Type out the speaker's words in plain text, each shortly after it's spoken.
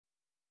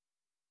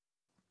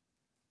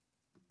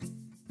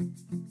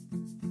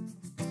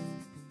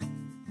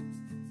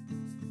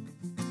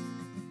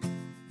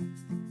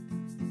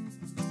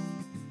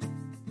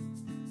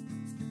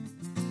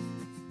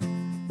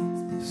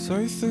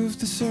South of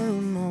the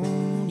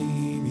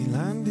ceremony, we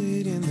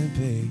landed in the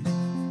bay,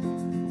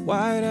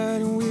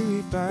 wide-eyed and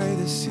weary by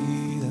the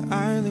sea. The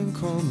island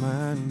called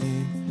my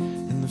name,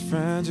 and the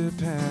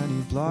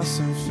frangipani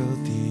blossom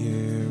filled the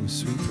air with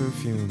sweet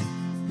perfume,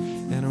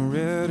 and a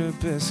red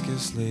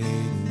hibiscus laid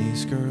in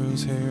these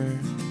girls' hair.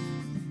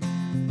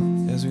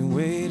 As we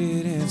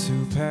waded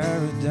into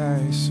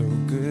paradise, so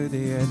good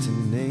they had to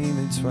name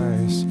it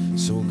twice,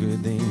 so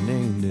good they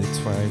named it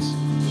twice.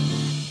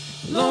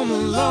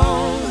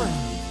 Lomaloma,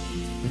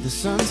 where the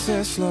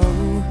sunset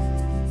slow.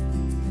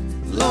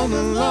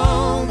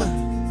 Lomaloma,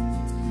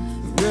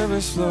 the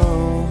river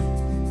slow.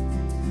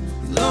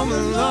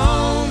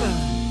 Lomaloma,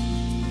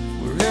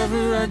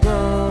 wherever I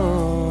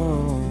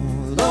go.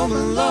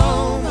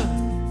 Lomaloma,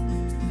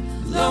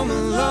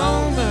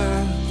 Lomaloma,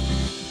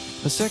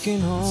 a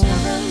second home.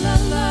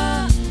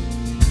 Ta-ra-la-la,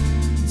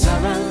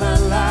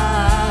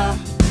 ta-ra-la-la,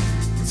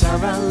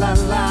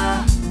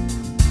 ta-ra-la-la,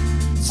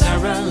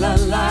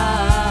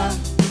 ta-ra-la-la.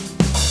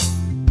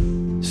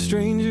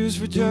 Strangers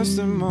for just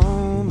a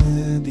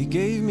moment, they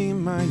gave me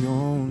my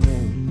own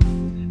name.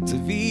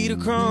 Tavita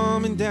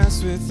come and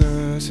dance with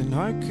us, and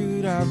how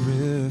could I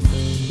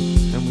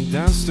refrain? And we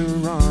danced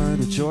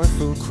around a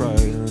joyful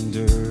cry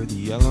under the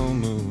yellow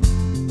moon,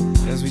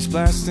 as we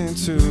splashed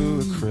into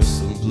a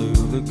crystal blue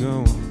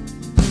lagoon.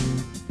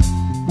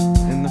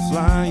 And the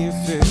flying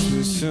fish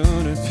would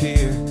soon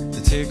appear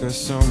to take us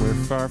somewhere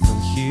far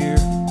from here,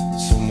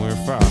 somewhere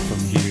far from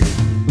here.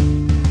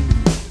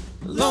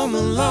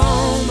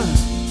 Lomaloma,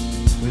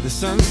 where the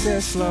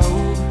sunset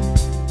slow.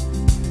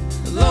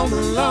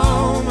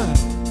 Lomaloma,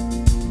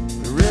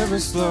 the river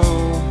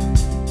slow.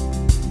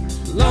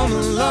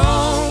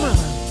 Lomaloma,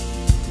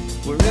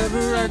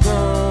 wherever I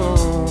go.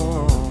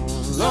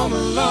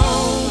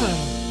 Lomaloma,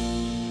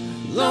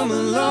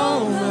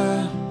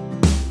 Lomaloma,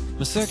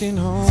 my second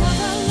home.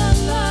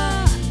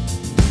 Ta-ra-la-la,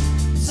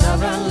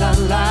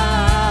 ta-ra-la-la,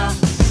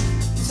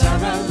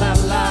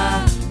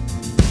 ta-ra-la-la,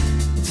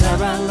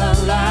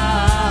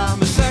 ta-ra-la-la,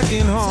 my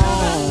second home.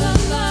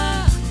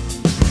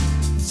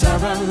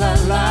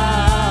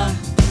 Ta-ra-la-la,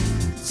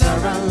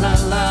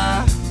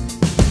 ta-ra-la-la,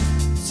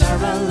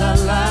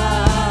 ta-ra-la-la.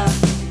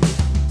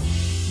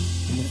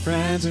 And the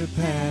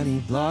frangipani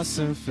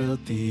blossom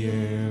filled the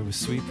air with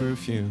sweet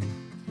perfume,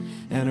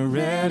 and a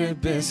red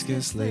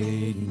hibiscus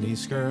laid in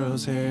each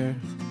girl's hair.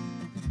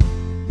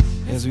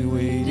 As we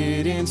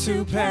waded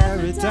into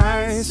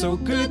paradise, so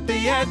good they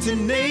had to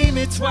name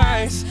it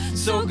twice,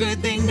 so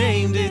good they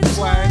named it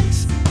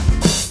twice.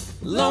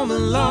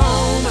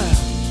 Lomaloma,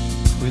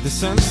 where the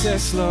sunset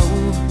slow.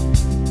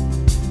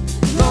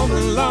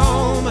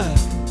 Lomaloma,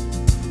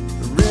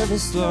 the river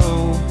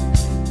slow.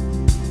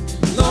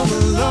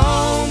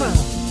 Lomaloma,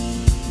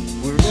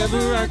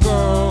 wherever I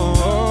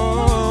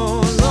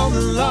go.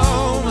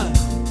 Lomaloma,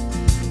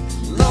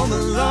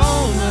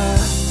 Lomaloma,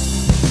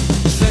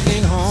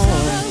 second home.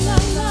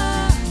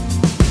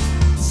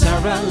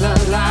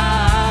 Ta-ra-la-la, ta-ra-la-la,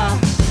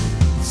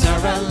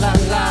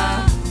 ta-ra-la-la,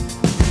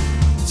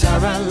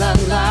 ta-ra-la-la.